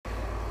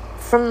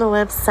from the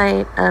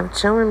website of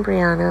Joe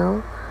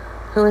Imbriano,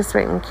 who has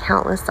written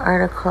countless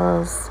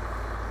articles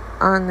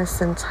on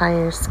this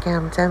entire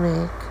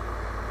scamdemic.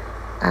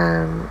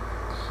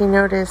 He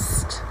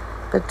noticed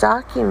the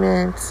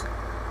document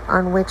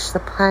on which the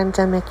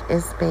pandemic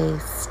is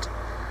based.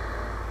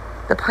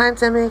 The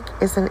pandemic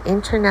is an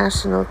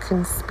international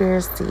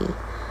conspiracy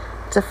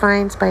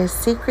defined by a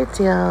secret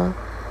deal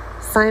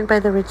signed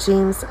by the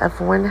regimes of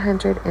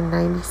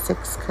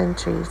 196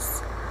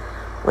 countries,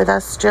 with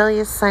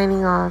Australia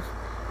signing off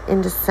in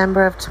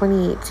December of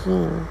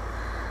 2018.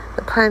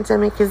 The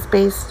pandemic is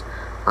based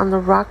on the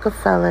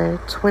Rockefeller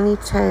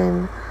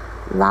 2010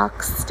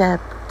 lockstep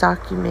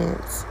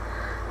documents.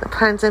 The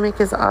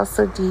pandemic is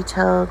also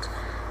detailed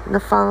in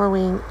the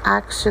following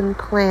Action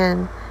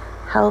Plan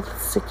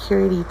Health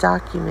Security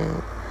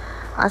document: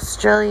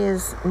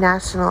 Australia's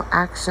National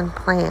Action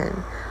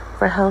Plan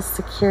for Health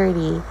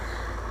Security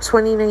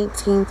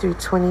 2019 through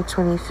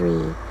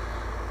 2023.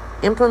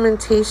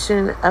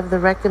 Implementation of the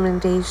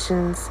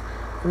recommendations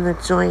from the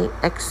Joint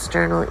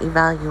External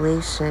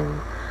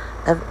Evaluation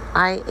of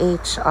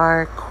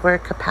IHR Core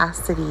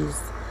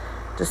Capacities,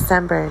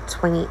 December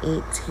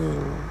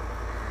 2018.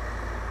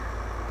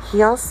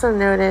 He also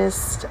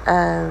noticed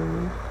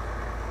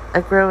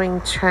a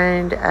growing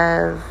trend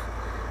of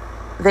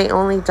they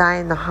only die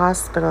in the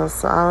hospital.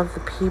 So all of the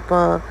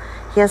people,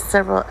 he has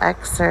several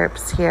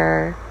excerpts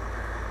here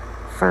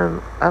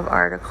of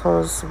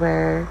articles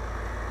where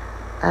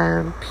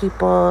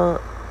people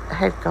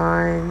had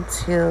gone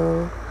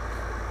to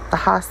the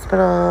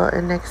hospital,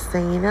 and next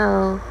thing you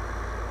know,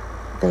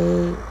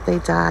 they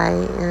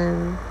die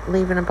and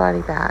leaving a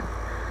body bag.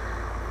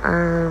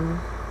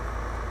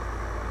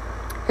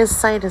 His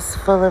site is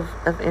full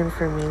of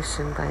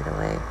information, by the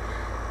way.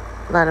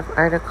 A lot of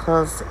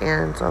articles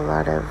and a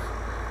lot of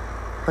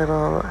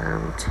little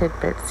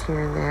tidbits here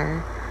and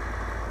there.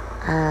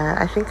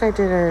 I think I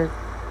did a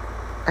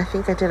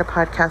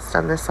podcast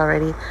on this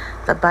already.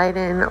 The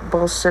Biden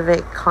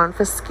Bolshevik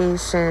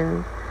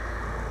confiscation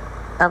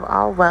of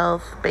all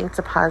wealth, bank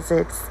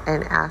deposits,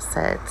 and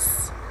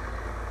assets.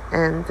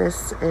 And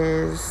this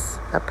is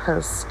a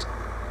post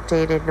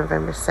dated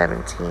November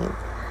 17th.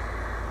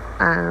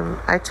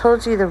 I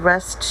told you the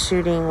Rust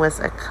shooting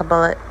was a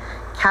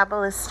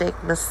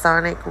Kabbalistic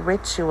Masonic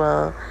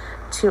ritual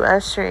to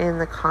usher in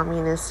the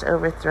communist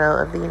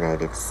overthrow of the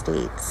United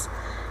States.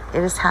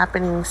 It is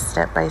happening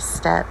step by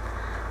step.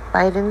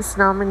 Biden's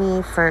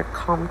nominee for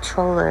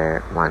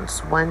comptroller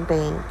wants one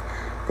bank,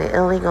 the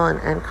illegal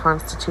and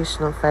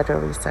unconstitutional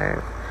Federal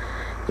Reserve.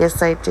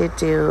 Yes, I did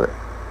do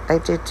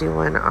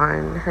one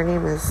on, her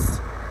name is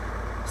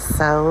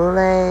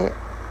Saule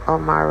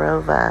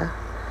Omarova,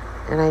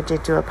 and I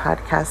did do a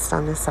podcast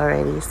on this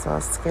already, so I'll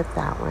skip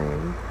that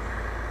one.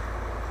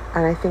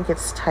 And I think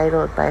it's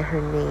titled by her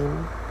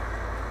name.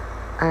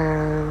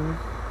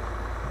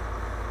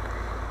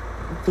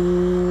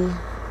 The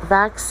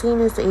vaccine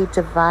is a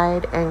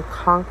divide and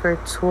conquer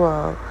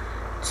tool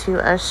to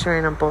usher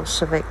in a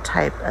Bolshevik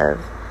type of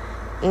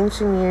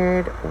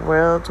engineered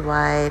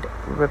worldwide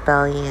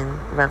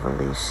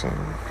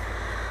revolution.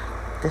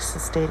 This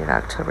is dated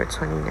October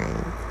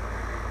 29th.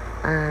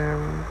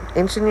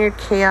 Engineered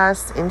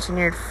chaos,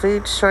 engineered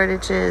food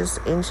shortages,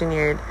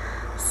 engineered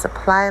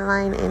supply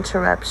line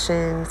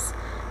interruptions,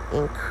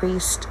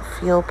 increased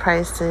fuel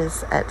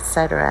prices,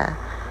 etc.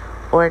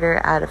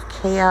 Order out of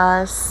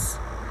chaos.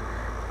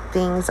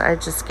 Things are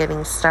just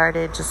getting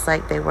started, just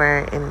like they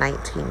were in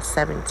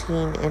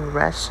 1917 in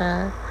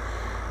Russia.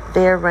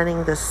 They are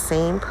running the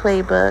same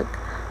playbook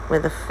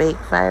with a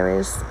fake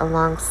virus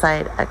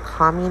alongside a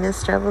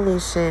communist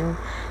revolution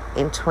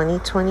in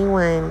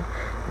 2021,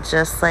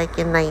 just like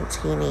in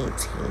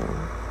 1918.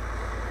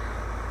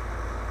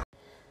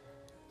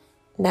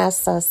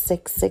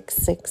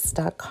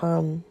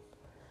 NASA666.com.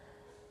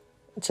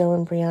 Joe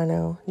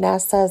Imbriano.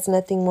 NASA is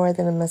nothing more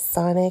than a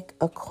Masonic,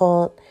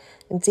 occult,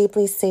 and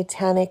deeply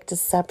satanic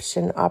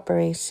deception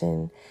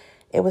operation.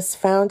 It was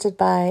founded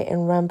by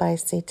and run by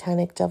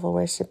satanic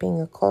devil-worshipping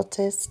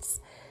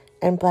occultists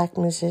and black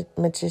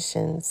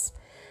magicians.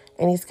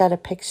 And he's got a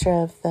picture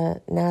of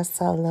the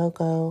NASA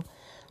logo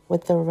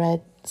with the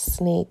red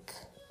snake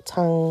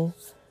tongue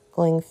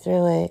going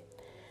through it,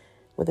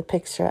 with a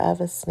picture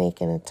of a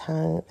snake and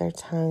their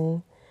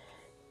tongue.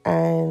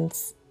 And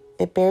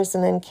it bears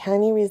an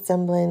uncanny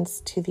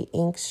resemblance to the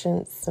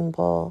ancient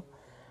symbol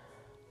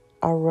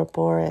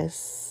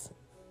Ouroboros,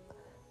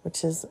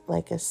 which is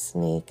like a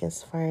snake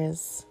as far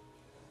as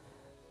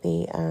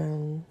the,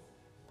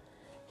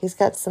 he's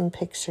got some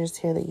pictures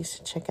here that you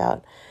should check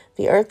out.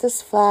 The earth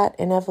is flat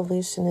and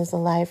evolution is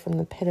alive from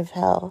the pit of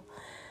hell.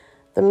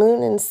 The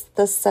moon and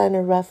the sun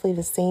are roughly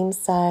the same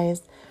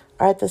size,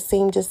 are at the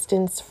same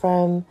distance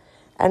from,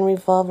 and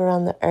revolve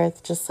around the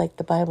earth just like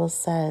the Bible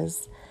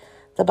says.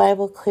 The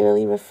Bible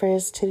clearly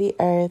refers to the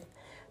earth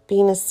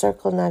being a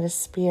circle, not a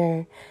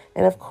sphere,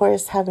 and of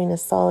course having a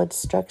solid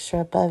structure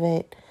above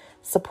it,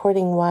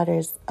 supporting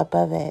waters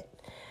above it.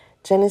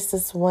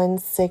 Genesis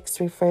 1:6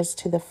 refers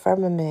to the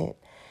firmament.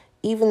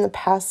 Even the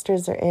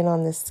pastors are in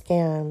on this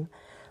scam.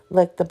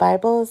 Look, the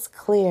Bible is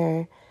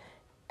clear,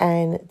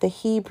 And the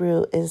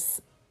Hebrew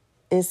is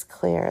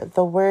clear.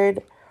 The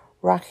word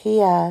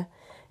rachia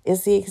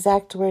is the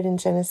exact word in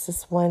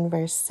Genesis 1,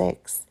 verse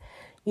 6.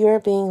 You are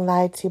being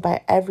lied to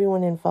by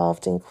everyone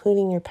involved,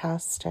 including your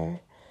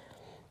pastor.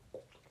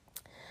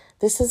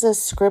 This is a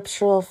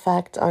scriptural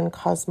fact on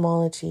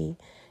cosmology.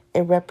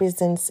 It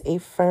represents a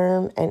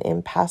firm and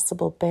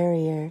impassable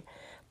barrier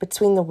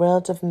between the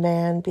world of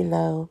man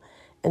below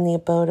and the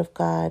abode of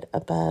God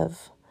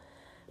above.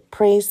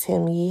 Praise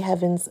him, ye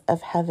heavens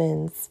of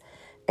heavens,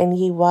 and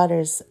ye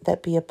waters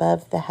that be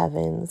above the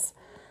heavens.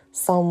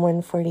 Psalm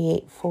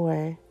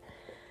 148:4.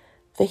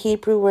 The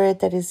Hebrew word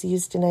that is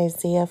used in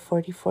Isaiah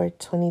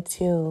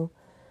 44:22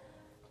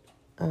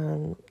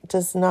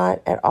 does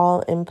not at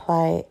all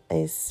imply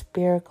a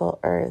spherical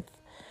earth.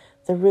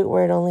 The root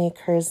word only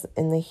occurs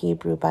in the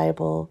Hebrew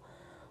Bible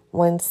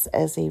once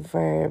as a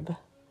verb.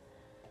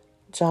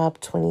 Job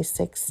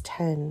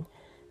 26:10.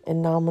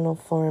 In nominal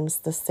forms,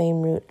 the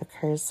same root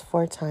occurs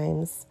 4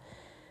 times.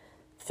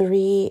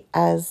 3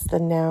 as the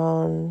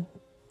noun.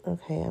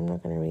 Okay, I'm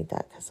not going to read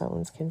that because that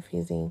one's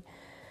confusing.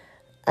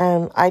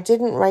 I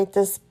didn't write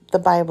the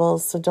Bible,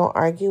 so don't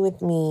argue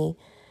with me.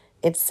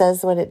 It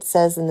says what it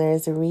says, and there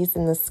is a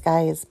reason the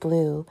sky is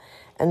blue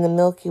and the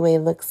Milky Way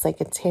looks like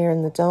a tear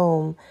in the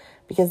dome,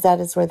 because that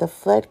is where the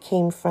flood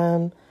came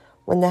from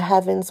when the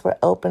heavens were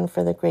open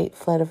for the great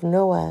flood of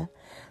Noah.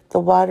 The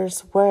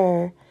waters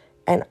were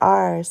and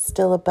are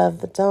still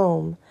above the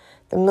dome.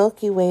 The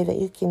Milky Way that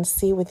you can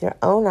see with your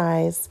own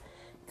eyes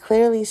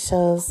clearly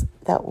shows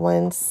that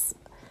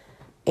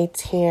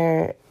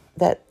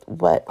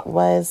what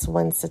was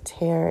once a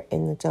tear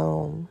in the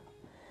dome.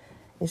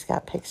 He's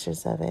got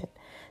pictures of it.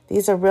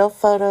 These are real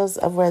photos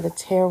of where the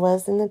tear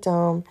was in the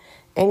dome.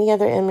 Any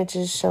other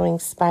images showing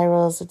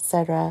spirals,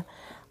 etc.,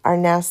 are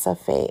NASA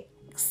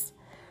fakes.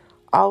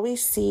 All we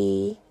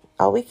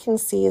can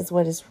see is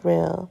what is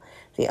real.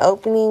 The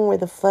opening where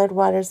the flood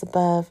waters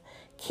above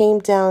came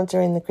down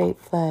during the Great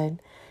Flood.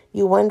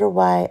 You wonder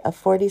why a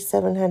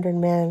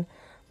 4,700-man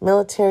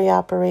military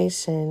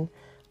operation,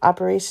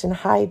 Operation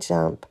High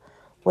Jump,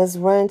 was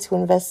run to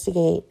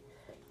investigate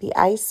the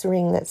ice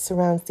ring that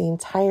surrounds the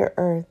entire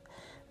Earth.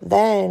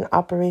 Then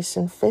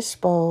Operation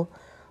Fishbowl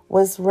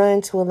was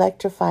run to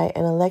electrify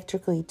and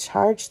electrically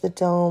charge the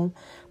dome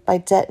by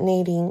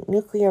detonating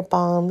nuclear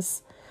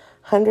bombs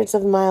hundreds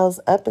of miles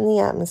up in the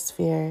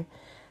atmosphere.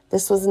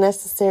 This was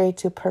necessary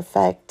to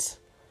perfect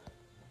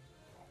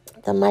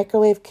the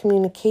microwave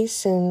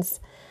communications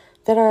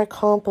that are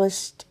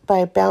accomplished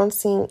by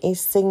bouncing a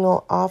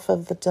signal off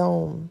of the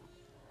dome.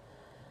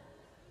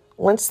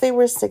 Once they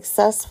were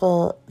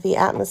successful, the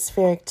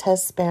atmospheric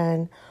test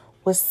ban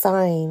was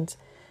signed.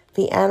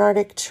 The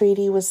Antarctic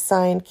Treaty was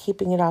signed,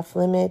 keeping it off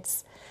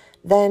limits.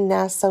 Then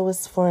NASA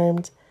was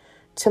formed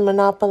to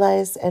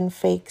monopolize and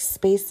fake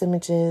space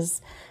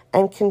images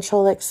and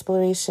control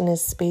exploration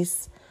as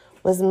space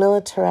was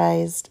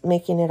militarized,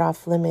 making it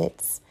off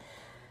limits.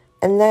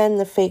 And then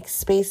the fake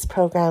space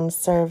program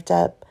served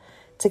up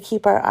to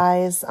keep our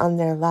eyes on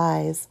their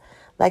lies,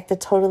 like the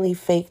totally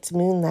faked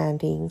moon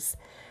landings.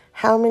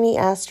 How many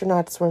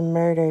astronauts were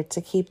murdered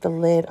to keep the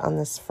lid on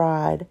this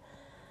fraud?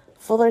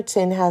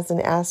 Fullerton has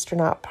an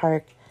astronaut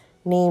park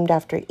named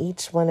after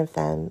each one of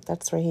them.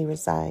 That's where he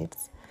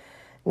resides.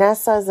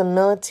 NASA is a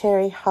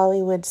military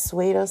Hollywood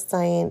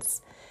pseudoscience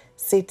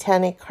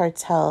satanic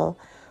cartel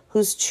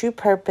whose true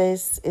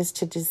purpose is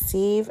to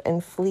deceive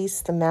and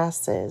fleece the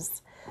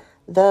masses,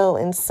 though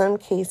in some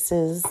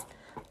cases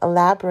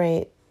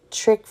elaborate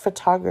trick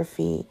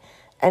photography,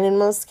 and in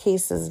most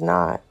cases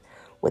not.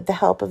 With the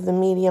help of the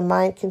media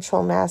mind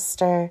control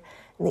master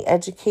and the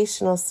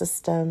educational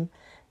system,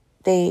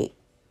 they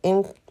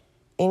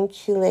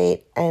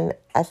inculcate an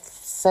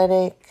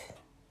aesthetic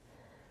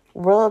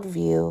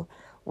worldview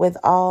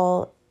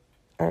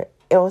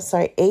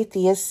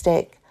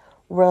atheistic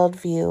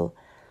worldview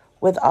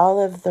with all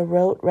of the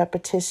rote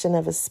repetition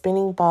of a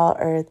spinning ball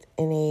Earth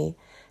in a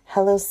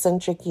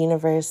heliocentric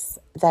universe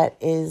that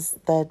is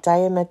the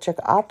diametric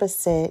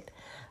opposite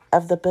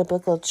of the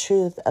biblical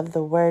truth of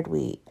the world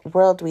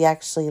we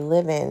actually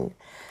live in.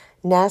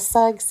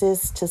 NASA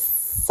exists to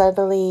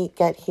subtly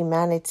get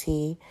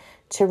humanity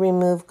to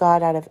remove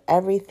God out of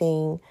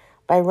everything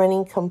by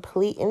running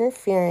complete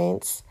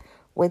interference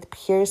with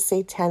pure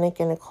satanic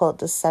and occult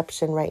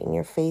deception right in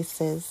your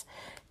faces.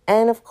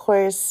 And of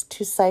course,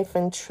 to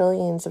siphon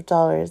trillions of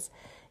dollars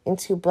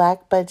into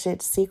black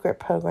budget secret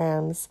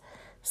programs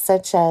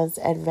such as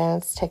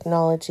advanced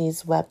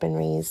technologies,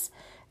 weaponries,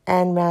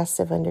 and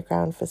massive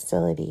underground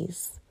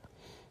facilities.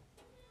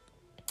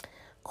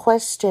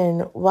 Question: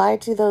 why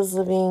do those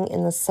living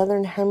in the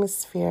southern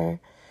hemisphere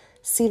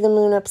see the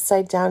moon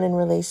upside down in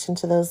relation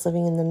to those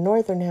living in the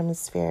northern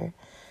hemisphere?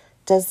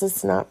 Does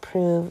this not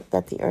prove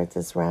that the earth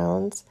is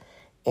round?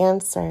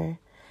 Answer: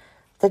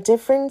 the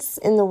difference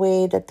in the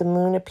way that the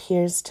moon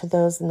appears to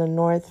those in the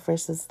north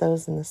versus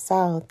those in the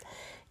south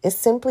is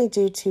simply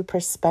due to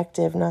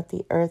perspective, not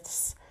the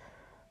earth's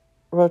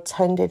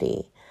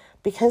rotundity.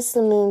 Because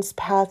the moon's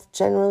path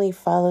generally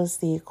follows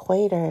the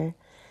equator,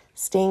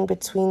 staying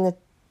between the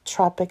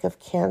Tropic of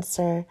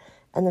Cancer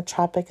and the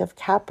Tropic of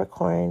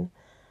Capricorn,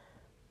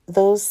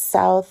 those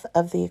south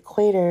of the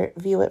equator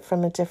view it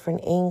from a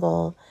different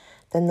angle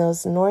than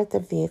those north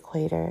of the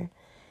equator.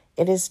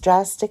 It is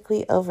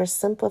drastically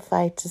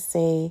oversimplified to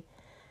say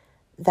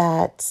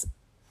that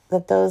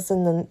those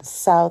in the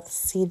south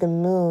see the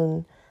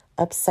moon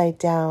upside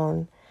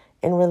down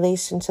in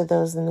relation to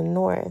those in the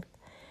north.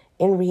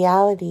 In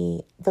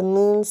reality, the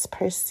moon's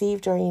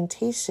perceived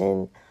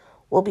orientation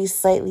will be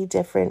slightly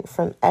different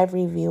from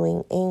every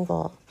viewing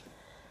angle.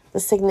 The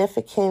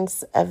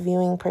significance of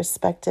viewing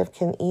perspective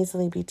can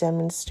easily be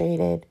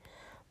demonstrated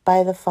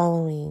by the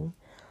following.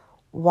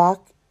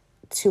 Walk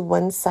to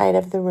one side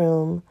of the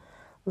room,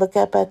 look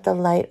up at the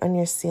light on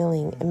your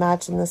ceiling.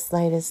 Imagine this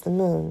light is the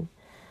moon.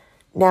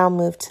 Now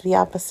move to the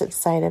opposite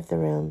side of the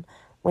room.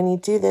 When you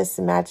do this,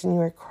 imagine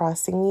you are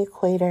crossing the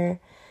equator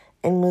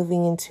and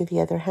moving into the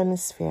other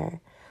hemisphere.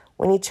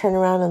 When you turn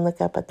around and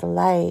look up at the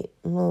light,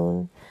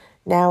 moon,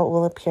 now it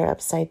will appear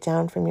upside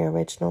down from your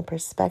original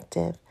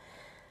perspective.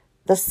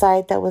 The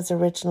side that was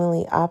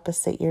originally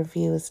opposite your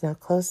view is now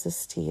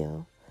closest to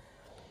you.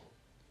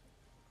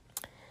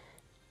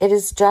 It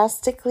is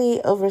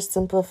drastically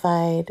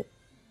oversimplified.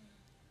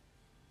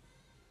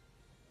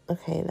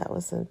 Okay, that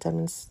was a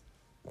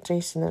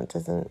demonstration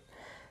that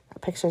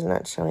picture's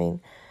not showing.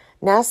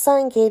 NASA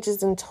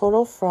engages in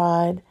total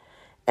fraud,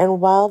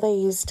 and while they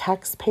use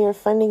taxpayer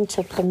funding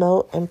to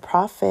promote and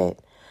profit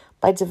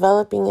by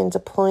developing and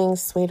deploying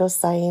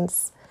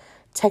pseudoscience,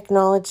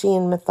 technology,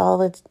 and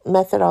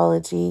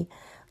methodology,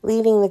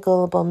 leading the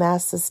global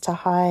masses to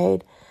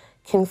hide,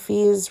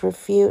 confuse,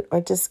 refute,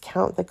 or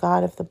discount the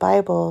God of the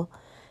Bible,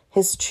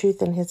 His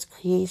truth, and His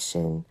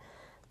creation.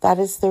 That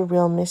is their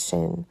real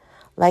mission.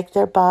 Like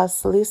their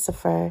boss,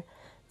 Lucifer,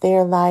 they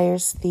are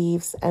liars,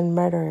 thieves, and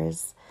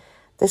murderers.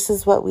 This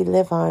is what we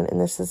live on, and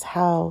this is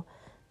how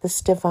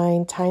this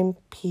divine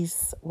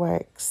timepiece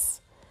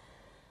works.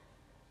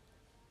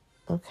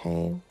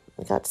 Okay,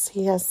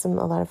 he has a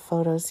lot of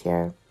photos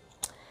here.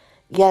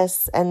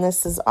 Yes, and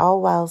this is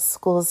all while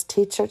schools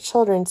teach your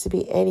children to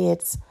be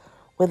idiots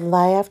with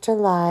lie after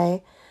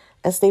lie,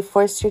 as they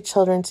force your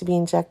children to be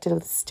injected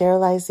with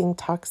sterilizing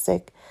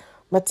toxic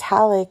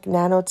metallic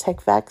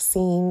nanotech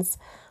vaccines,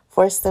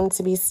 force them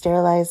to be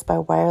sterilized by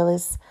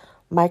wireless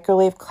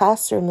microwave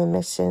classroom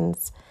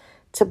emissions,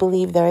 to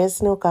believe there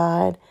is no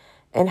God,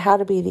 and how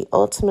to be the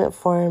ultimate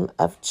form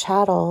of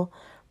chattel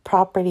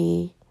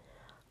property.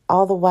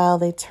 All the while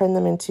they turn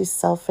them into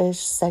selfish,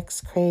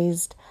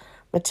 sex-crazed,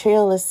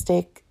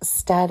 materialistic,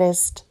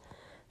 statist,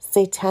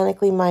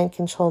 satanically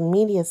mind-controlled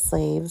media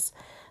slaves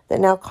that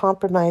now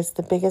compromise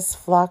the biggest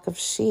flock of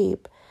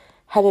sheep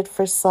headed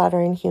for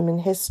slaughter in human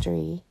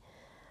history.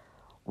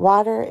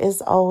 Water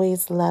is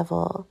always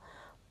level.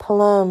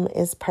 Plumb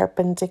is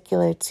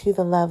perpendicular to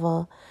the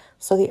level,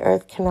 so the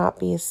earth cannot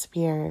be a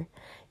sphere.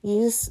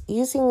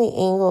 Using the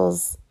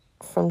angles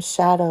from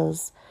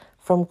shadows,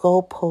 from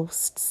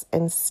goalposts,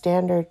 and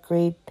standard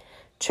grade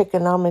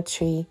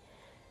trigonometry,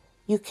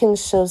 you can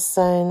show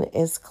sun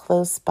is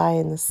close by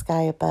in the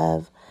sky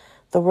above.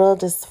 The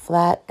world is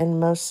flat and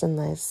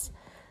motionless.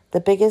 The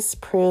biggest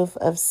proof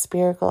of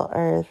spherical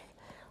earth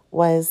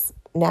was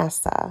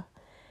NASA.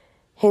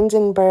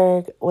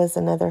 Hindenburg was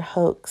another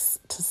hoax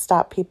to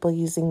stop people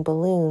using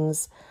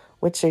balloons,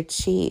 which are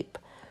cheap.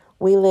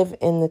 We live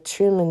in the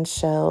Truman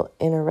Show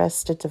in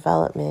Arrested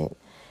Development.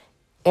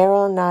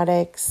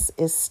 Aeronautics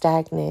is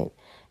stagnant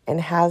and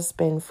has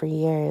been for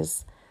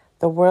years.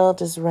 The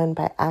world is run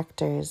by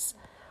actors.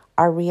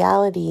 Our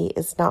reality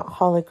is not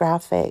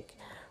holographic,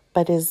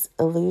 but is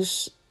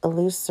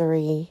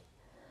illusory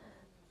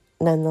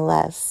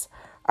nonetheless.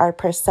 Our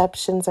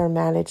perceptions are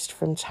managed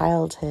from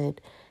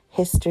childhood.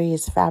 History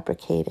is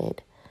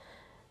fabricated.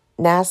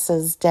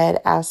 NASA's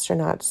dead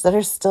astronauts that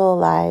are still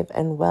alive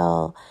and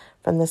well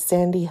from the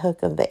Sandy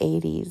Hook of the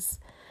 80s.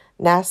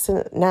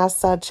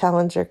 NASA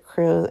Challenger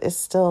crew is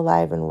still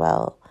alive and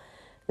well.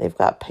 They've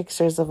got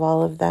pictures of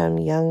all of them,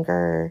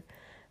 younger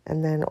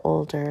and then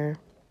older,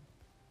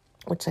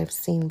 which I've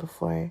seen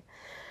before.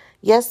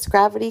 Yes,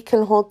 gravity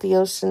can hold the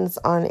oceans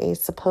on a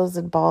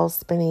supposed ball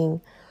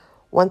spinning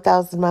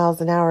 1,000 miles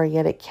an hour,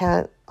 yet it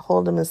can't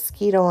hold a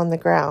mosquito on the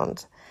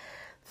ground.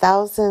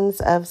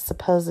 Thousands of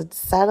supposed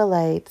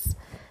satellites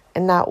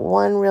and not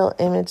one real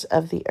image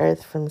of the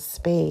Earth from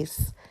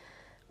space,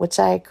 which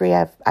I agree.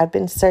 I've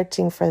been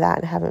searching for that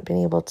and haven't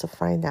been able to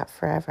find that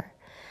forever.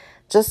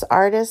 Just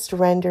artist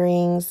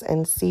renderings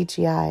and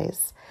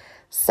CGIs.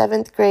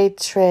 7th grade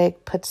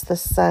trig puts the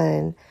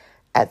sun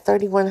at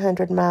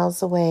 3,100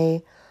 miles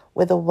away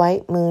with a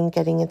white moon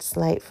getting its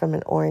light from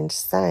an orange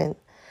sun.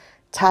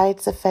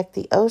 Tides affect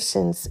the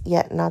oceans,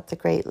 yet not the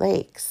Great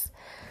Lakes.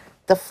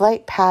 The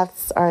flight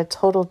paths are a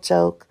total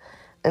joke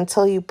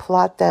until you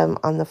plot them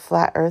on the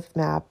flat Earth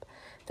map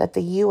that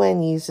the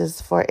UN uses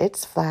for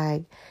its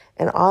flag,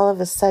 and all of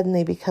a sudden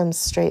they become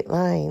straight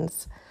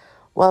lines.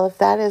 Well, if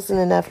that isn't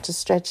enough to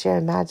stretch your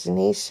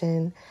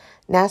imagination,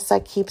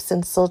 NASA keeps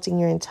insulting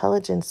your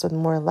intelligence with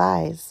more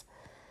lies.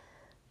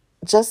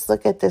 Just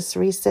look at this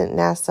recent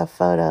NASA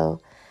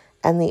photo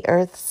and the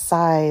Earth's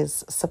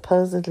size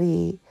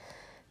supposedly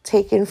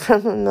taken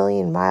from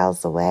 1,000,000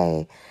 miles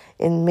away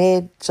in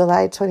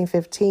mid-July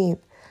 2015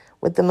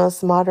 with the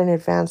most modern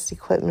advanced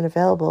equipment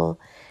available.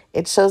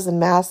 It shows a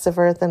massive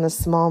Earth and a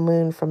small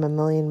moon from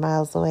 1,000,000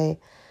 miles away.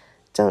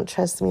 Don't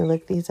trust me,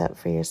 look these up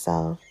for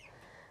yourself.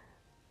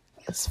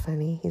 It's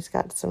funny. He's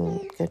got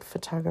some good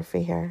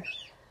photography here.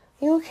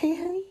 You okay,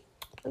 honey?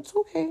 It's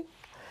okay.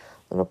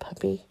 Little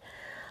puppy.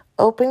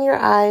 Open your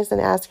eyes and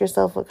ask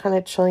yourself, what kind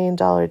of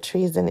trillion-dollar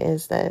treason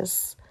is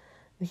this?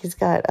 He's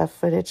got a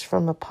footage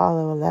from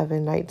Apollo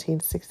 11,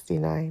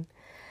 1969.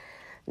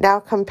 Now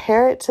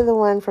compare it to the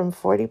one from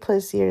 40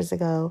 plus years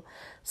ago,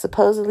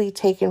 supposedly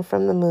taken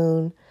from the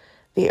moon.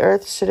 The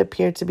Earth should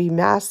appear to be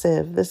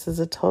massive. This is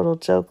a total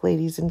joke,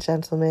 ladies and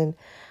gentlemen.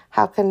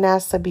 How can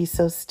NASA be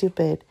so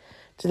stupid?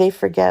 Do they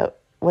forget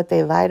what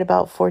they lied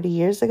about 40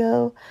 years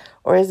ago?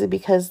 Or is it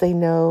because they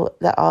know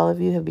that all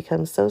of you have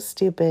become so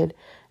stupid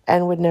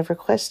and would never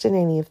question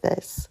any of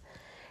this?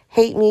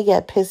 Hate me,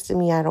 get pissed at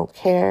me, I don't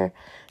care.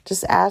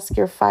 Just ask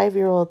your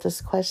 5-year-old this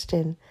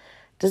question.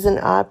 Does an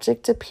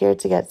object appear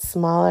to get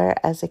smaller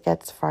as it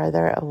gets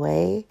farther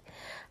away?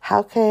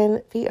 How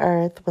can the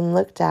Earth, when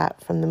looked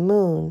at from the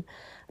moon,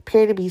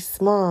 appear to be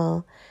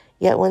small,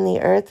 yet when the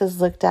Earth is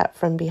looked at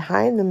from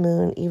behind the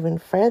moon, even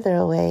further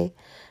away,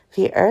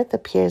 the Earth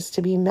appears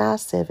to be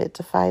massive? It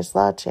defies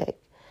logic.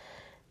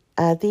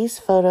 These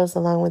photos,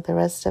 along with the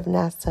rest of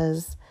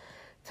NASA's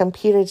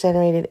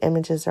computer-generated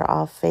images, are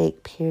all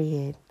fake,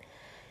 period.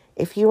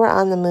 If you were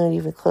on the moon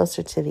even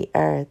closer to the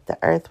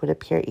Earth would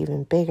appear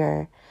even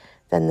bigger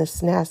than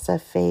this NASA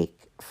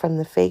fake from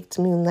the faked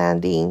moon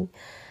landing.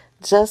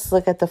 Just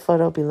look at the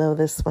photo below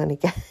this one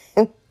again.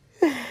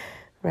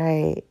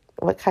 Right.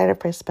 What kind of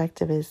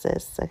perspective is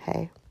this?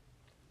 Okay.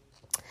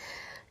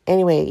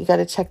 Anyway, you got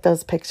to check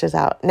those pictures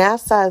out.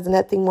 NASA is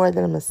nothing more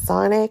than a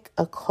Masonic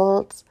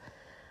occult.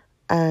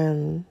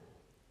 Okay,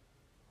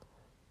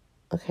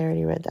 I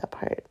already read that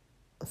part.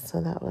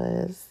 So that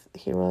was,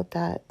 he wrote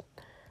that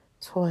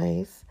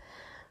twice.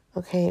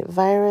 Okay,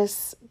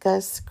 Virus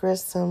Gus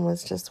Grissom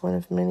was just one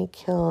of many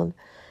killed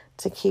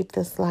to keep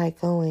this lie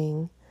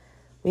going.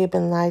 We have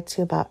been lied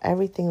to about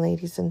everything,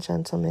 ladies and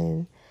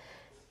gentlemen.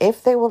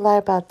 If they will lie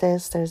about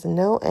this, there's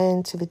no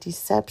end to the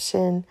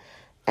deception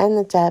and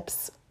the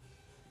depths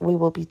we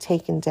will be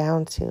taken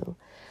down to.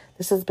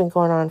 This has been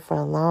going on for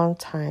a long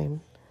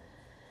time.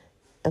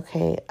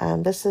 Okay,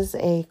 this is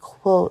a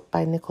quote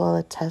by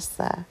Nikola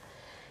Tesla.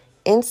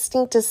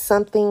 Instinct is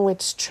something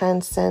which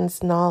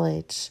transcends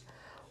knowledge.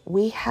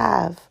 We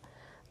have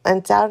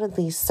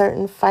undoubtedly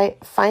certain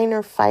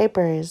finer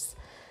fibers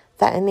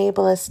that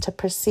enable us to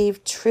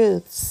perceive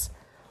truths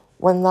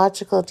when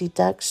logical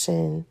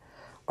deduction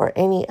or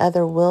any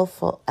other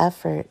willful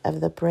effort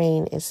of the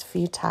brain is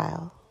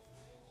futile.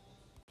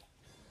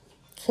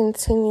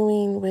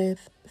 Continuing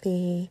with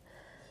the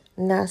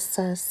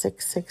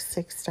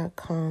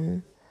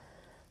NASA666.com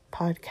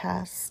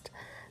podcast.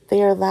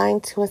 They are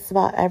lying to us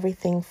about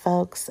everything,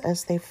 folks,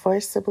 as they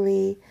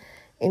forcibly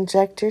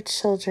inject your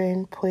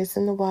children,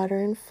 poison the water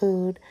and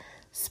food,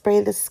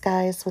 spray the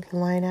skies with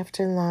line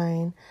after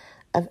line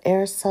of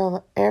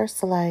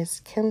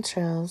aerosolized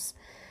chemtrails,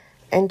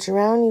 and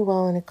drown you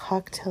all in a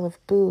cocktail of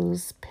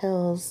booze,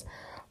 pills,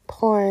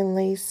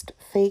 porn-laced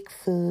fake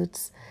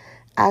foods,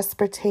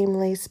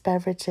 aspartame-laced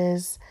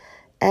beverages,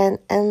 and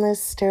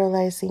endless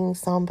sterilizing,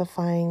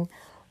 zombifying,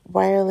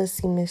 wireless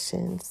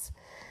emissions.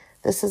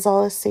 This is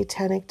all a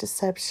satanic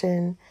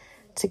deception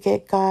to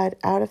get God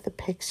out of the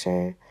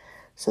picture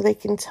so they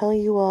can tell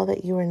you all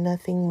that you are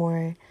nothing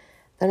more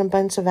than a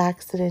bunch of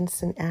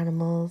accidents and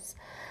animals,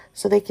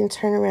 so they can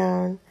turn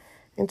around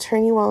and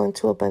turn you all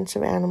into a bunch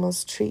of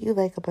animals, treat you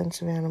like a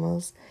bunch of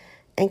animals,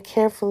 and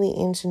carefully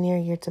engineer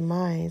your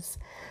demise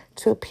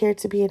to appear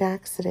to be an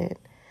accident.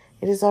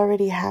 It is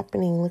already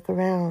happening. Look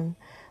around.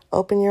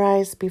 Open your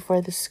eyes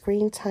before the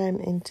screen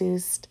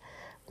time-induced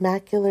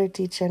macular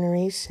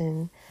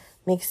degeneration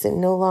makes it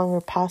no longer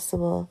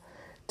possible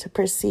to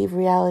perceive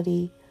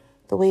reality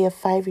the way a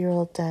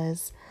 5-year-old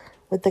does,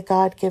 with the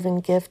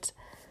God-given gift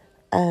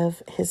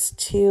of his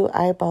 2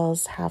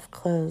 eyeballs half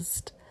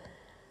closed.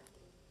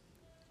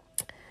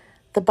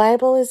 The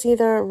Bible is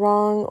either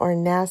wrong or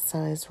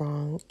NASA is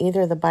wrong.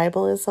 Either the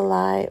Bible is a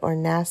lie or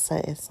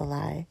NASA is a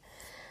lie.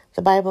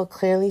 The Bible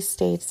clearly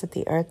states that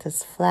the earth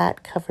is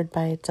flat, covered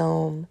by a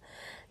dome.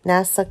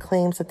 NASA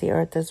claims that the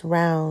earth is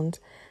round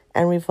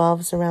and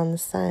revolves around the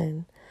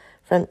sun.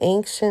 From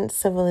ancient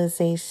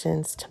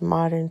civilizations to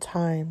modern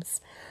times,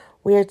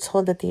 we are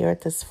told that the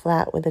earth is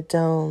flat with a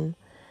dome.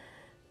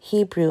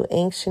 Hebrew,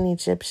 ancient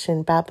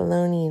Egyptian,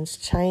 Babylonians,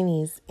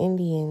 Chinese,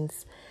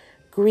 Indians,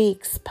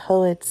 Greeks,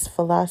 poets,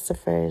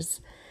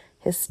 philosophers,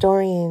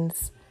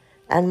 historians,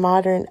 and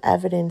modern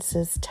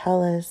evidences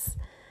tell us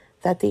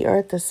that the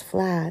earth is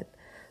flat.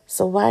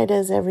 So why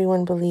does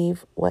everyone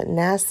believe what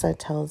NASA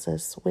tells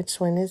us? Which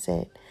one is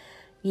it?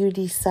 You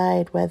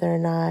decide whether or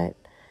not.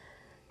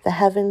 The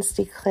heavens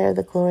declare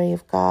the glory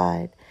of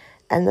God,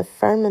 and the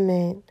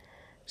firmament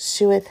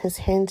sheweth his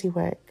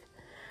handiwork.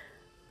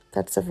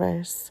 That's a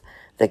verse.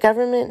 The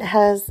government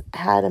has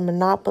had a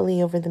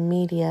monopoly over the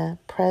media,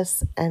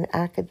 press, and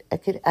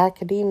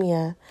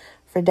academia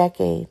for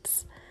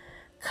decades.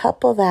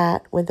 Couple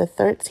that with the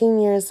 13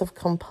 years of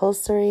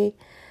compulsory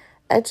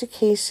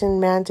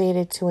education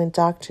mandated to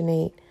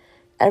indoctrinate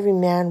every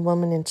man,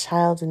 woman, and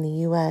child in the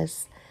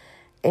U.S.,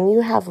 and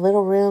you have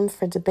little room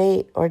for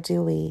debate, or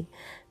do we?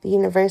 The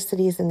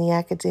universities and the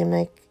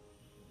academic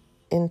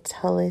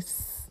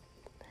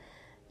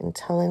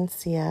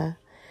intelligentsia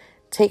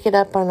take it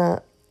up on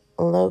a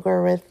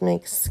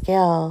logarithmic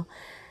scale,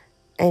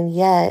 and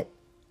yet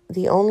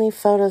the only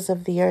photos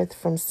of the Earth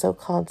from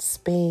so-called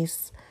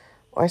space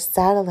or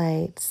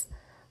satellites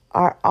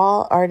are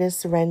all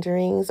artists'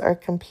 renderings or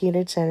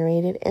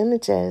computer-generated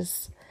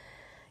images.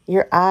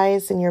 Your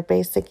eyes and your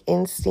basic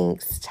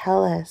instincts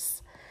tell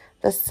us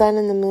the sun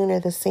and the moon are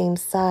the same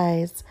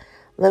size,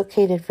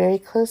 located very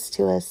close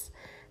to us,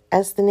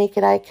 as the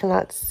naked eye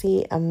cannot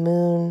see a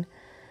moon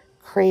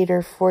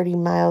crater 40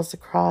 miles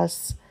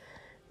across,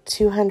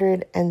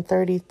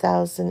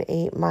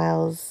 238,000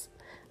 miles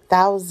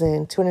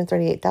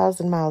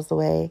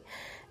away,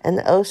 and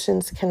the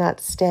oceans cannot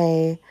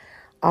stay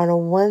on a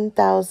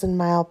 1,000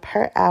 mile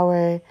per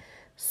hour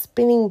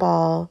spinning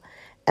ball,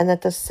 and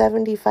that the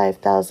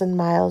 75,000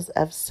 miles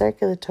of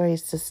circulatory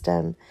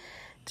system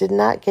did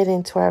not get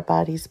into our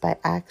bodies by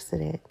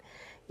accident.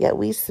 Yet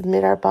we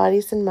submit our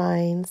bodies and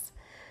minds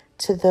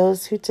to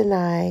those who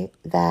deny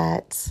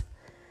that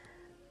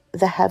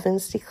the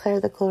heavens declare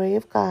the glory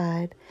of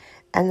God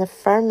and the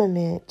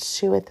firmament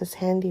sheweth his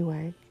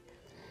handiwork.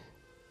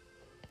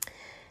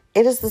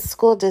 It is the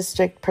school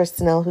district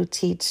personnel who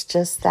teach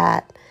just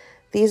that.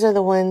 These are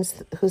the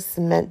ones who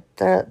cement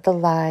the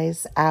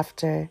lies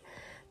after.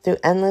 Through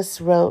endless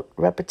rote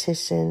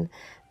repetition,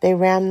 they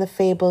ram the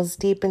fables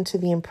deep into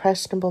the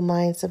impressionable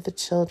minds of the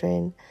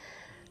children.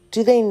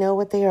 Do they know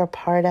what they are a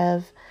part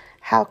of?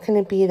 How can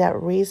it be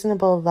that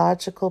reasonable,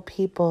 logical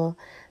people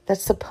that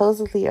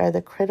supposedly are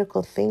the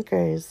critical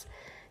thinkers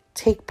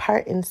take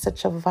part in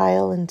such a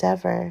vile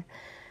endeavor?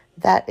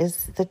 That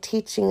is the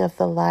teaching of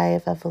the lie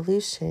of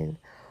evolution.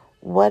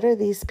 What are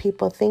these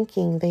people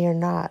thinking? They are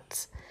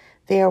not.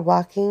 They are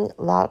walking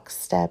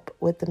lockstep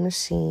with the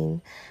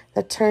machine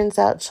that turns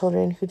out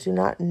children who do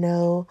not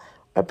know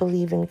or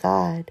believe in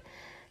God,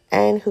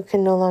 and who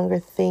can no longer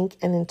think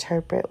and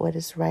interpret what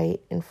is right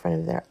in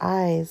front of their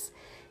eyes,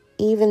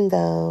 even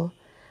though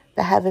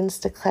the heavens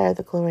declare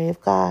the glory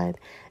of God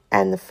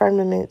and the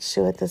firmament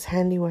sheweth his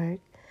handiwork.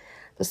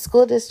 The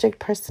school district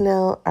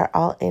personnel are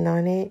all in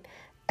on it,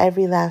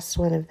 every last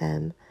one of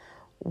them.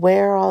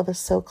 Where are all the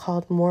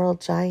so-called moral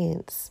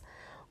giants,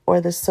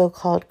 or the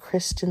so-called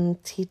Christian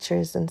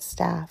teachers and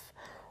staff?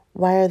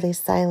 Why are they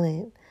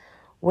silent?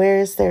 Where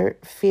is their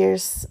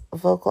fierce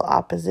vocal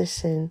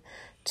opposition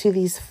to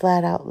these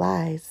flat-out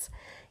lies?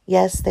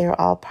 Yes, they are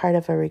all part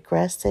of a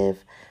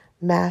regressive,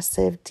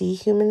 massive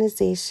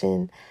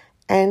dehumanization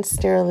and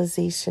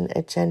sterilization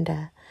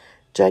agenda,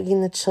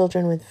 drugging the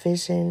children with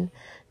vision,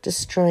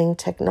 destroying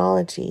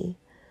technology.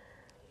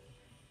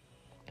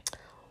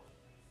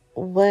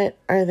 What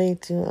are they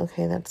doing?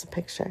 Okay, that's a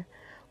picture.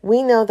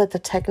 We know that the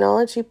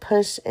technology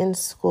push in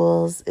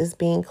schools is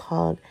being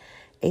called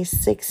a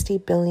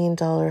 $60 billion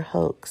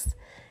hoax.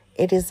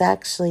 It is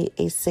actually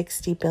a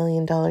 $60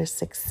 billion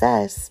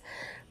success,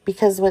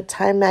 because what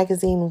Time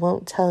magazine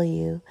won't tell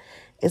you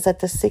is that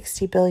the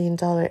 $60 billion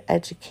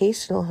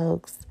educational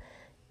hoax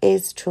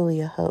is truly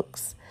a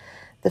hoax.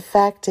 The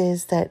fact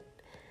is that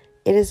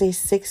it is a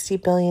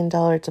 $60 billion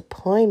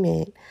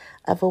deployment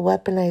of a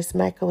weaponized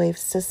microwave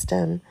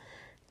system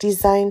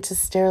designed to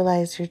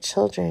sterilize your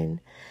children.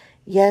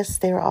 Yes,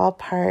 they are all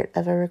part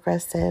of a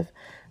regressive,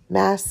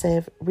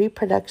 massive,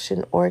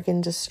 reproduction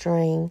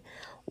organ-destroying,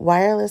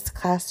 wireless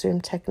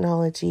classroom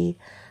technology,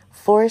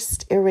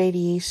 forced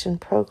irradiation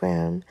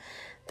program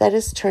that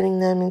is turning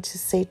them into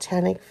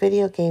satanic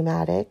video game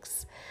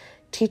addicts,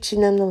 teaching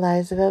them the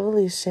lies of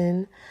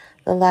evolution,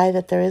 the lie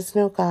that there is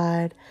no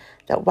God,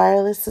 that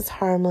wireless is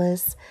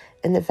harmless,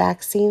 and that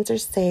vaccines are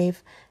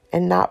safe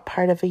and not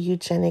part of a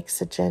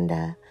eugenics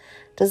agenda.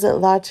 Does it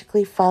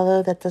logically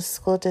follow that the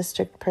school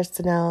district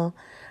personnel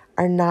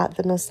are not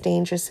the most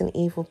dangerous and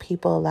evil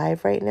people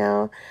alive right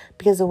now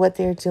because of what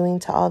they're doing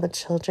to all the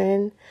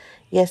children?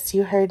 Yes,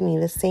 you heard me.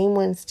 The same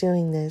ones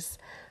doing this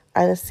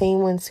are the same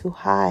ones who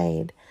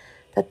hide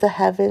that the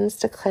heavens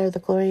declare the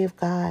glory of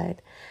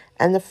God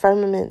and the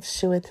firmament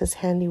sheweth his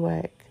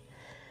handiwork.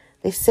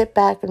 They sit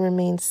back and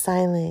remain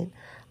silent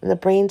on the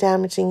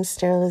brain-damaging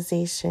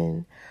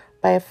sterilization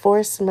by a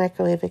forced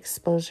microwave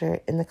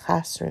exposure in the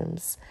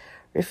classrooms,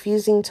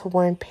 refusing to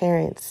warn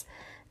parents,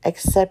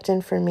 accept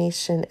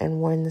information, and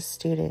warn the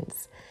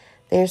students.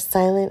 They are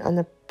silent on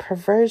the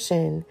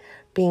perversion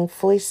being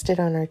foisted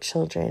on our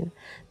children.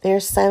 They are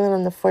silent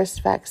on the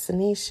forced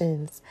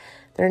vaccinations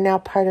that are now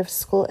part of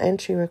school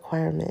entry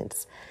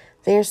requirements.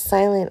 They are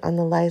silent on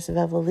the lies of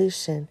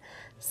evolution,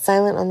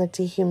 silent on the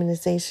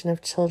dehumanization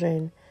of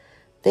children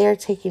they are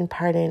taking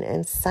part in,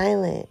 and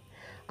silent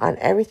on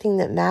everything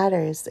that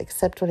matters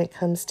except when it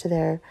comes to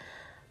their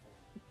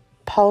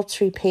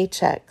paltry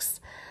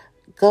paychecks.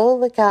 Go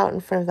look out in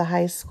front of the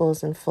high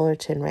schools in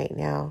Fullerton right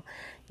now.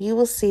 You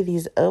will see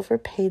these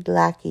overpaid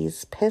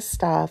lackeys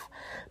pissed off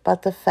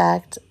about the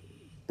fact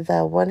the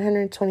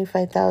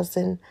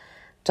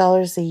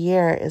 $125,000 a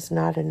year is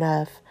not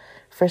enough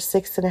for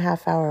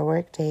 6.5-hour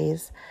work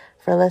days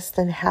for less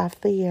than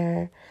half the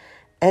year,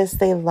 as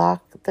they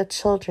lock the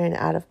children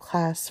out of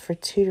class for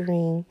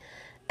tutoring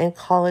and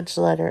college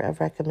letter of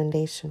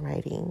recommendation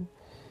writing.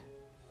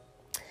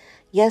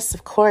 Yes,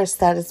 of course,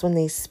 that is when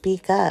they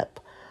speak up,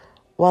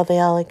 while they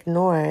all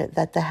ignore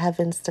that the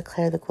heavens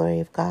declare the glory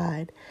of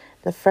God.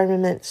 The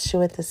firmament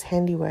sheweth his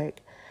handiwork.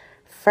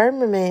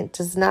 Firmament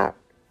does not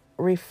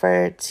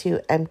refer to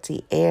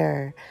empty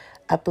air,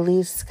 a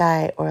blue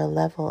sky, or a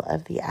level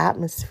of the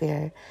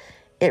atmosphere.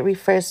 It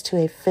refers to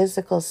a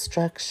physical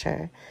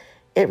structure.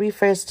 It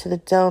refers to the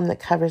dome that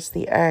covers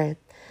the earth,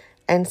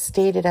 and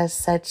stated as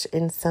such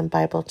in some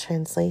Bible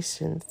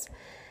translations.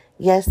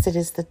 Yes, it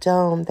is the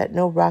dome that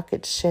no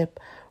rocket ship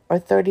or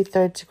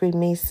 33rd degree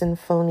Mason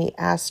phony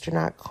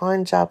astronaut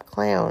con job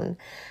clown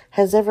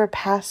has ever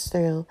passed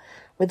through,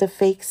 with a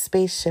fake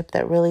spaceship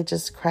that really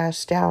just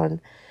crashed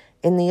down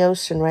in the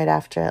ocean right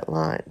after it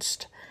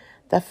launched.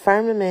 The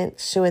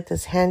firmament sheweth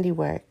his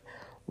handiwork.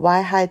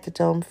 Why hide the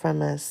dome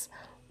from us?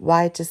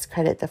 Why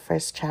discredit the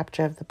first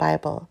chapter of the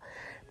Bible?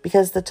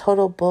 Because the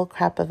total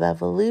bullcrap of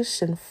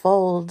evolution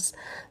folds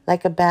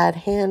like a bad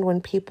hand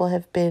when people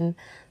have been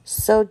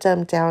so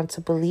dumbed down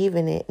to believe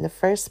in it in the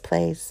first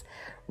place.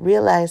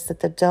 Realize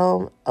that a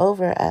dome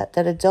over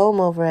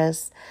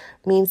us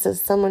means that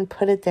someone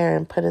put it there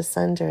and put us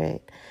under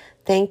it.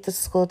 Thank the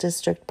school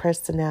district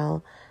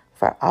personnel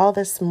for all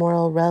this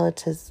moral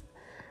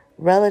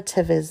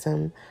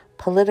relativism,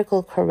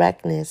 political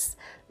correctness,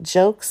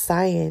 joke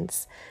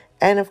science,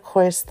 and of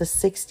course the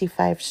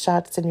 65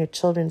 shots in your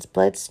children's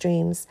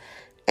bloodstreams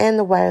and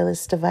the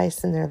wireless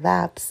device in their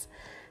laps.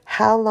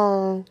 How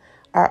long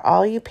are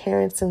all you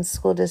parents and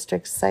school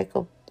district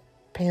psychopaths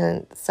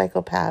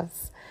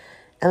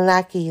and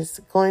lackeys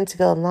going to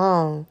go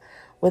along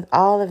with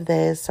all of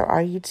this, or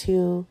are you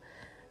too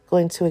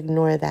going to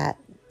ignore that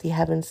the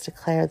heavens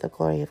declare the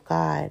glory of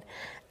God,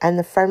 and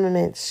the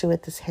firmament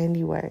sheweth his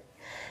handiwork?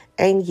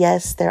 And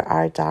yes, there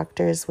are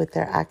doctors with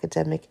their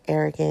academic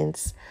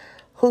arrogance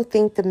who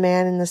think the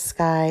man in the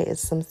sky is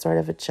some sort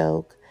of a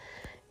joke.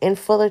 In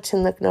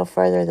Fullerton, look no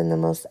further than the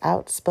most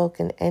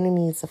outspoken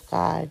enemies of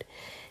God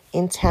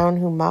in town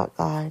who mock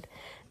God,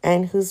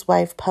 and whose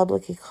wife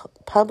publicly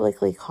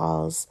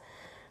calls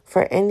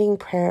for ending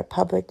prayer at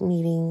public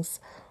meetings,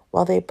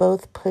 while they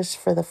both push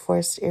for the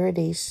forced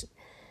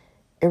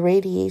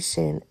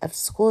irradiation of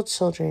school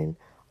children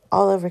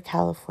all over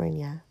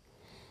California.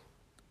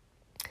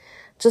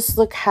 Just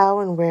look how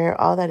and where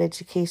all that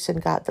education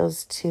got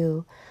those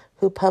two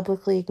who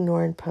publicly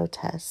ignore and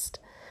protest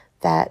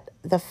that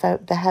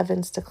the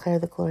heavens declare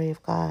the glory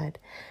of God,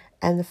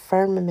 and the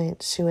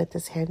firmament sheweth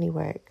his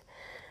handiwork.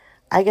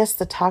 I guess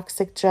the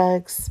toxic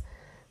drugs,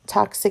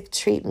 toxic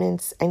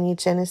treatments, and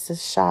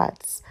eugenicist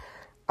shots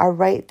are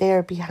right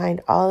there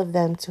behind all of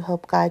them to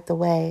help guide the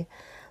way.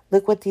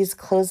 Look what these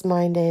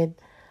closed-minded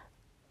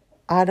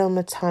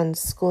automaton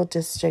school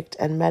district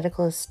and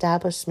medical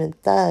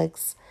establishment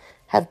thugs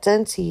have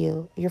done to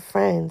you, your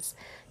friends,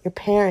 your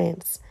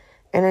parents,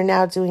 and are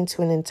now doing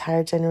to an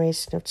entire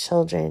generation of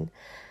children,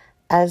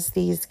 as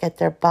these get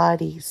their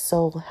body,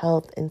 soul,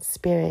 health, and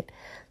spirit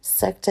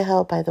sucked to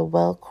hell by the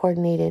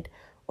well-coordinated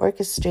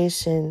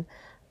orchestration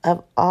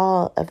of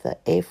all of the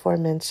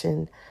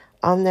aforementioned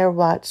on their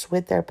watch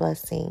with their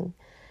blessing.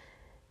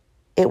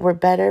 It were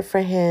better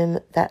for him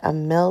that a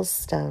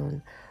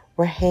millstone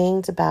were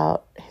hanged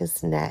about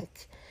his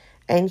neck,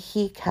 and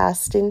he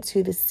cast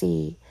into the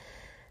sea,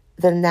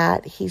 than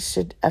that he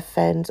should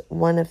offend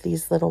one of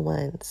these little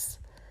ones.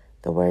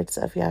 The words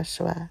of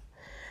Yahshua.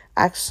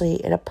 Actually,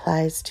 it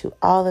applies to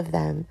all of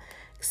them,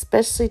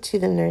 especially to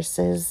the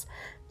nurses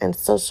and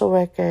social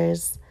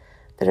workers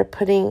that are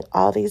putting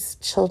all these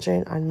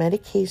children on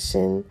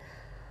medication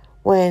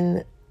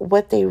when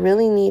what they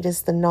really need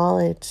is the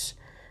knowledge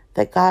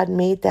that God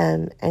made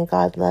them and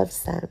God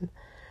loves them.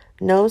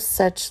 No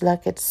such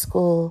luck at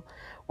school,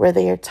 where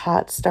they are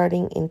taught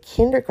starting in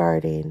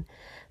kindergarten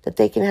that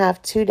they can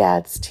have 2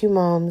 dads, 2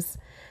 moms,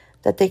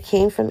 that they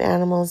came from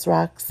animals,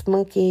 rocks,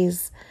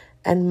 monkeys,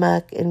 and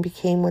muck, and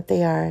became what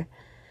they are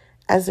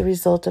as a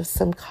result of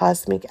some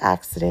cosmic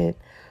accident,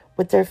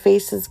 with their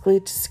faces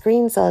glued to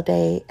screens all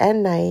day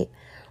and night,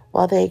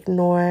 while they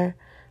ignore,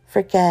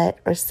 forget,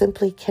 or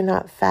simply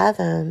cannot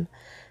fathom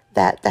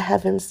that the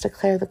heavens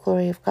declare the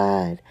glory of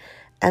God,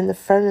 and the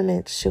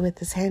firmament sheweth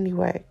his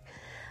handiwork.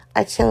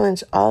 I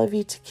challenge all of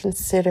you to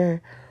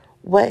consider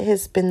what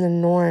has been the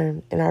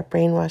norm in our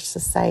brainwashed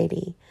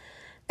society,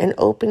 and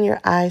open your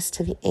eyes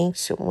to the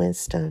ancient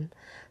wisdom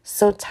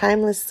so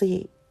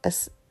timelessly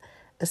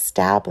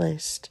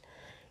established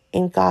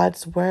in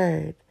God's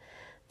word,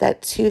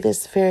 that to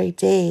this very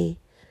day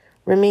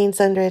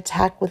remains under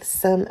attack with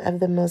some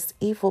of the most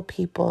evil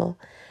people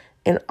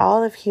in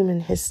all of human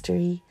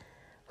history,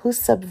 who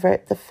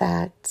subvert the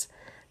fact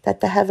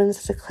that the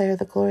heavens declare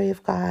the glory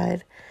of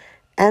God,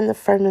 and the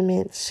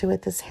firmament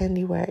sheweth his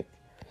handiwork.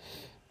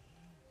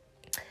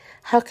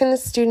 How can a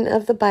student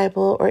of the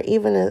Bible or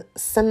even a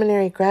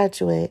seminary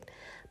graduate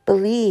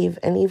believe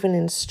and even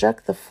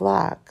instruct the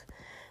flock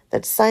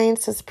that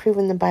science has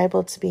proven the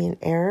Bible to be an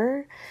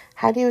error?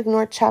 How do you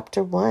ignore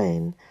chapter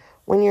 1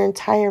 when your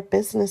entire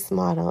business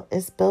model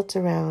is built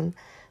around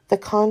the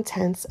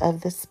contents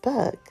of this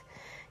book?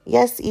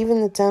 Yes,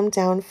 even the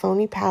dumbed-down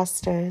phony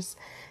pastors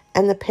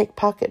and the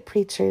pickpocket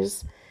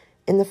preachers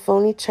in the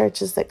phony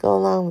churches that go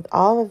along with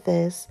all of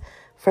this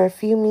for a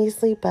few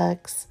measly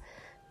bucks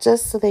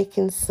just so they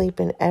can sleep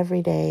in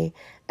every day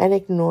and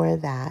ignore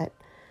that.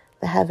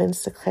 The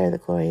heavens declare the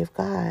glory of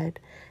God,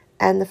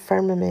 and the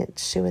firmament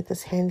sheweth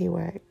his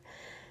handiwork.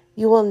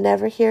 You will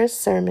never hear a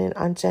sermon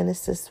on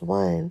Genesis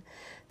 1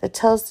 that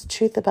tells the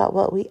truth about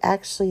what we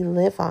actually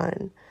live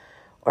on,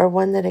 or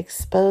one that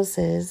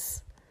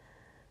exposes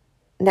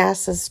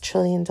NASA's $1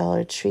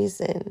 trillion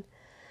treason.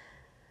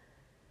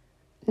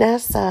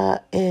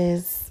 NASA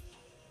is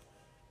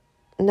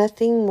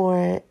nothing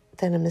more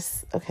than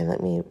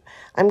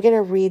I'm going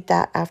to read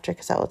that after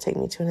because that will take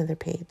me to another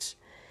page.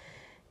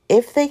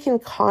 If they can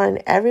con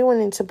everyone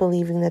into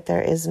believing that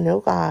there is no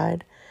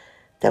God,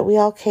 that we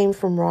all came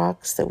from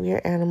rocks, that we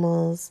are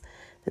animals,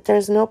 that there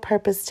is no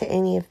purpose to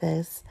any of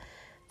this,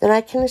 then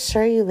I can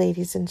assure you,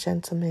 ladies and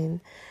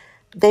gentlemen,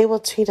 they will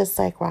treat us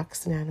like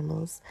rocks and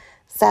animals.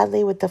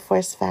 Sadly, with the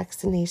forced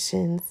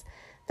vaccinations,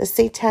 the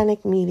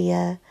satanic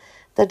media,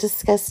 the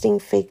disgusting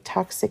fake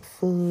toxic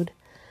food,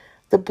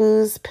 the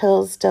booze,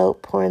 pills,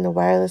 dope, porn, the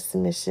wireless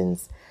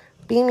emissions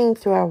beaming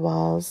through our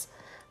walls,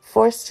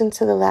 forced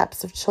into the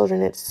laps of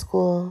children at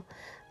school,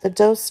 the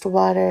dosed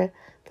water,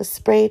 the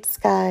sprayed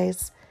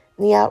skies,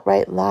 and the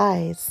outright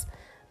lies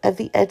of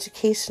the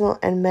educational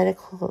and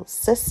medical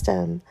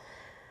system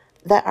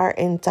that are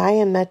in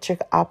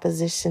diametric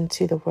opposition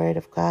to the Word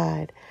of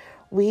God,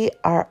 we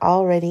are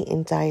already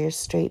in dire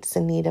straits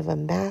in need of a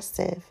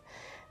massive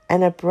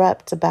and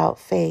abrupt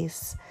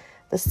about-face.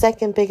 The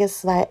second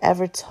biggest lie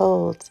ever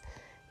told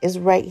is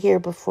right here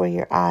before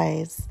your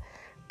eyes.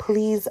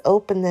 Please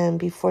open them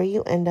before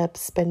you end up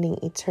spending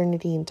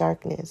eternity in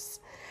darkness.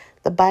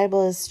 The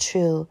Bible is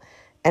true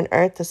and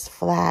earth is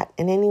flat,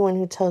 and anyone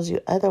who tells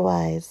you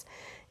otherwise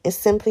is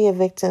simply a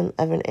victim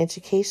of an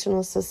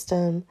educational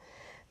system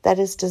that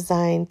is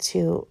designed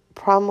to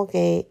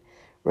promulgate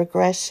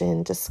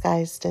regression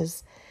disguised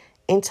as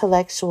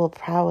intellectual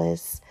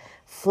prowess,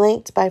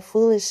 flanked by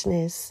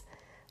foolishness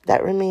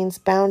that remains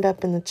bound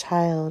up in the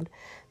child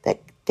that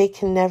they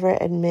can never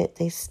admit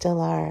they still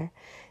are.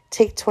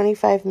 Take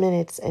 25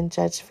 minutes and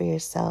judge for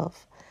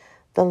yourself.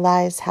 The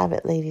lies have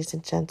it, ladies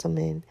and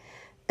gentlemen,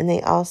 and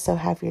they also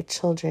have your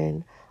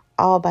children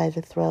all by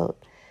the throat.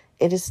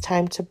 It is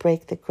time to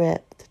break the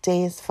grip. The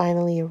day has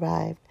finally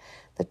arrived.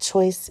 The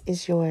choice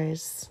is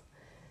yours.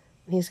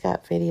 He's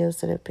got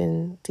videos that have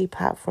been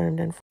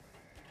deplatformed.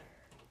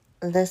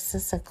 This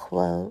is a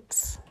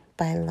quote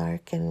by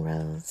Larkin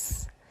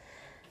Rose.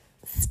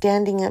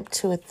 Standing up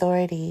to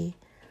authority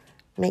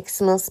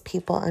makes most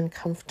people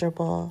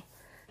uncomfortable.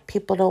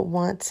 People don't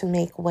want to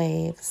make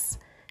waves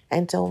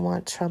and don't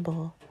want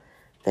trouble.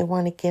 They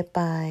want to get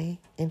by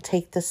and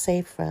take the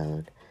safe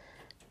road.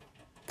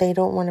 They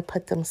don't want to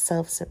put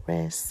themselves at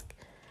risk.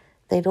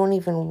 They don't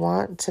even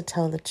want to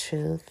tell the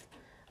truth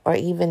or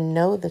even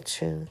know the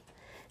truth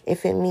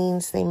if it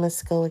means they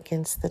must go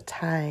against the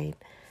tide.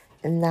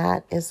 And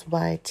that is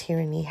why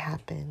tyranny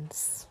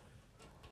happens.